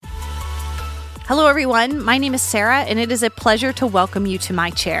Hello, everyone. My name is Sarah, and it is a pleasure to welcome you to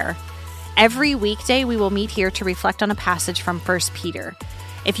my chair. Every weekday, we will meet here to reflect on a passage from 1 Peter.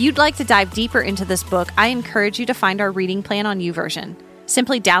 If you'd like to dive deeper into this book, I encourage you to find our reading plan on YouVersion.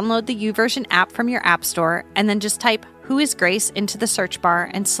 Simply download the YouVersion app from your app store, and then just type "Who is Grace" into the search bar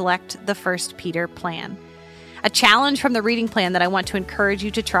and select the 1 Peter plan. A challenge from the reading plan that I want to encourage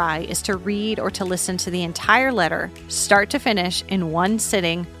you to try is to read or to listen to the entire letter, start to finish, in one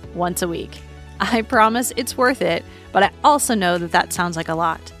sitting once a week. I promise it's worth it, but I also know that sounds like a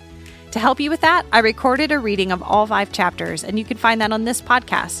lot. To help you with that, I recorded a reading of all 5 chapters, and you can find that on this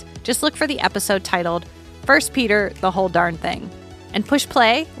podcast. Just look for the episode titled 1 Peter, the Whole Darn Thing, and push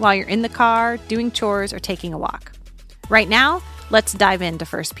play while you're in the car, doing chores, or taking a walk. Right now, let's dive into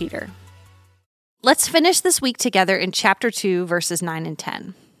 1 Peter. Let's finish this week together in chapter 2, verses 9 and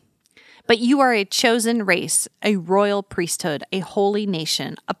 10. But you are a chosen race, a royal priesthood, a holy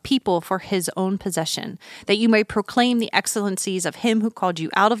nation, a people for his own possession, that you may proclaim the excellencies of him who called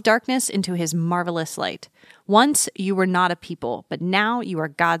you out of darkness into his marvelous light. Once you were not a people, but now you are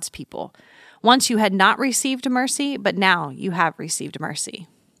God's people. Once you had not received mercy, but now you have received mercy.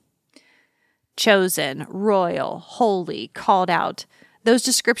 Chosen, royal, holy, called out. Those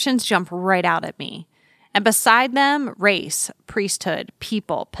descriptions jump right out at me. And beside them, race, priesthood,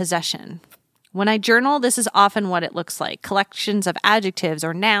 people, possession. When I journal, this is often what it looks like. Collections of adjectives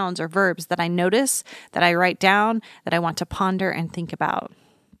or nouns or verbs that I notice, that I write down, that I want to ponder and think about.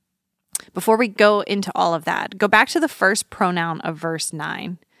 Before we go into all of that, go back to the first pronoun of verse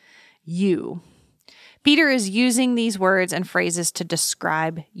 9, you. Peter is using these words and phrases to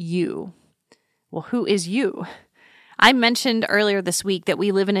describe you. Well, who is you? I mentioned earlier this week that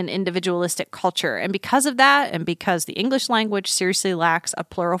we live in an individualistic culture, and because of that, and because the English language seriously lacks a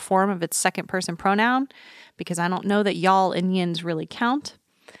plural form of its second-person pronoun, because I don't know that y'all and yins really count,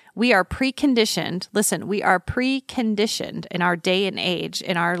 we are preconditioned in our day and age,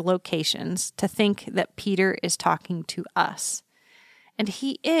 in our locations, to think that Peter is talking to us. And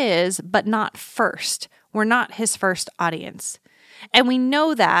he is, but not first. We're not his first audience. And we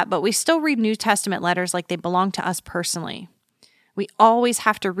know that, but we still read New Testament letters like they belong to us personally. We always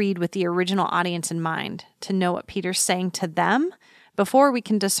have to read with the original audience in mind to know what Peter's saying to them before we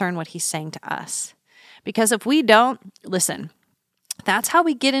can discern what he's saying to us. Because if we don't, listen, that's how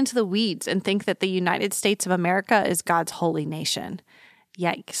we get into the weeds and think that the United States of America is God's holy nation.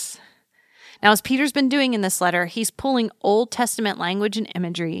 Yikes. Now, as Peter's been doing in this letter, he's pulling Old Testament language and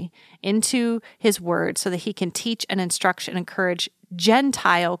imagery into his word so that he can teach and instruct and encourage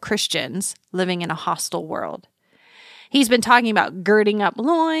Gentile Christians living in a hostile world. He's been talking about girding up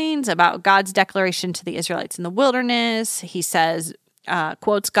loins, about God's declaration to the Israelites in the wilderness. He says,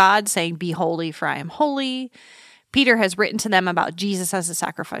 quotes God saying, "Be holy, for I am holy." Peter has written to them about Jesus as a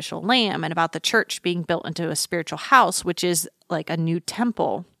sacrificial lamb and about the church being built into a spiritual house, which is like a new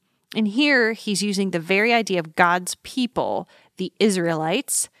temple. And here he's using the very idea of God's people, the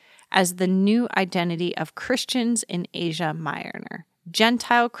Israelites, as the new identity of Christians in Asia Minor.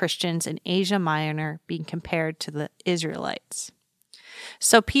 Gentile Christians in Asia Minor being compared to the Israelites.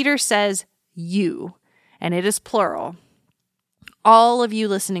 So Peter says, you, and it is plural. All of you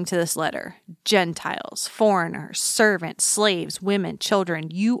listening to this letter, Gentiles, foreigners, servants, slaves, women,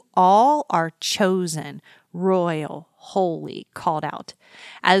 children, you all are chosen, royal, holy, called out,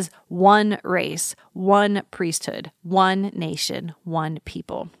 as one race, one priesthood, one nation, one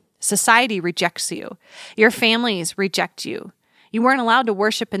people. Society rejects you. Your families reject you. You weren't allowed to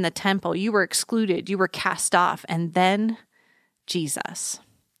worship in the temple. You were excluded. You were cast off. And then Jesus.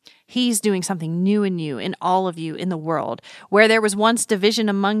 He's doing something new in you, in all of you, in the world. Where there was once division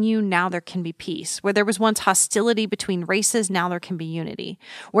among you, now there can be peace. Where there was once hostility between races, now there can be unity.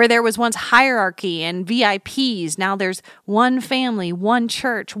 Where there was once hierarchy and VIPs, now there's one family, one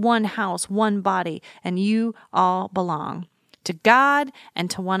church, one house, one body, and you all belong to God and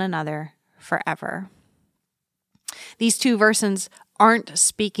to one another forever. These 2 verses aren't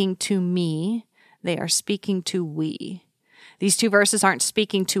speaking to me, they are speaking to we. These 2 verses aren't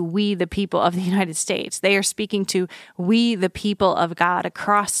speaking to we, the people of the United States. They are speaking to we, the people of God,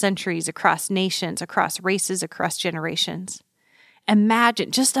 across centuries, across nations, across races, across generations.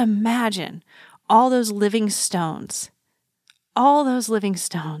 Just imagine all those living stones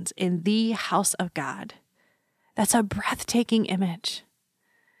in the house of God. That's a breathtaking image.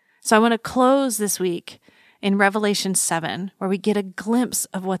 So I want to close this week in Revelation 7, where we get a glimpse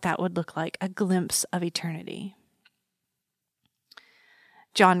of what that would look like, a glimpse of eternity.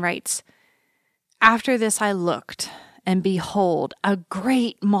 John writes, "After this I looked, And behold, a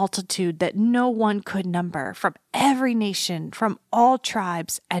great multitude that no one could number, from every nation, from all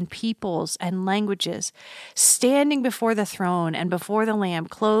tribes and peoples and languages, standing before the throne and before the Lamb,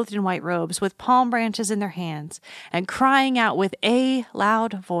 clothed in white robes, with palm branches in their hands, and crying out with a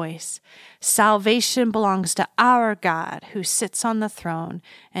loud voice, "Salvation belongs to our God who sits on the throne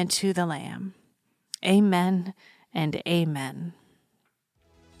and to the Lamb." Amen and amen.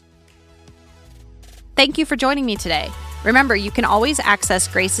 Thank you for joining me today. Remember, you can always access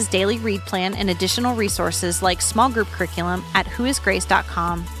Grace's daily read plan and additional resources like small group curriculum at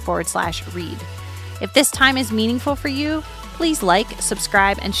whoisgrace.com/read. If this time is meaningful for you, please like,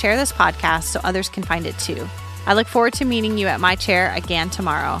 subscribe, and share this podcast so others can find it too. I look forward to meeting you at my chair again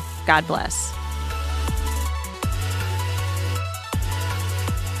tomorrow. God bless.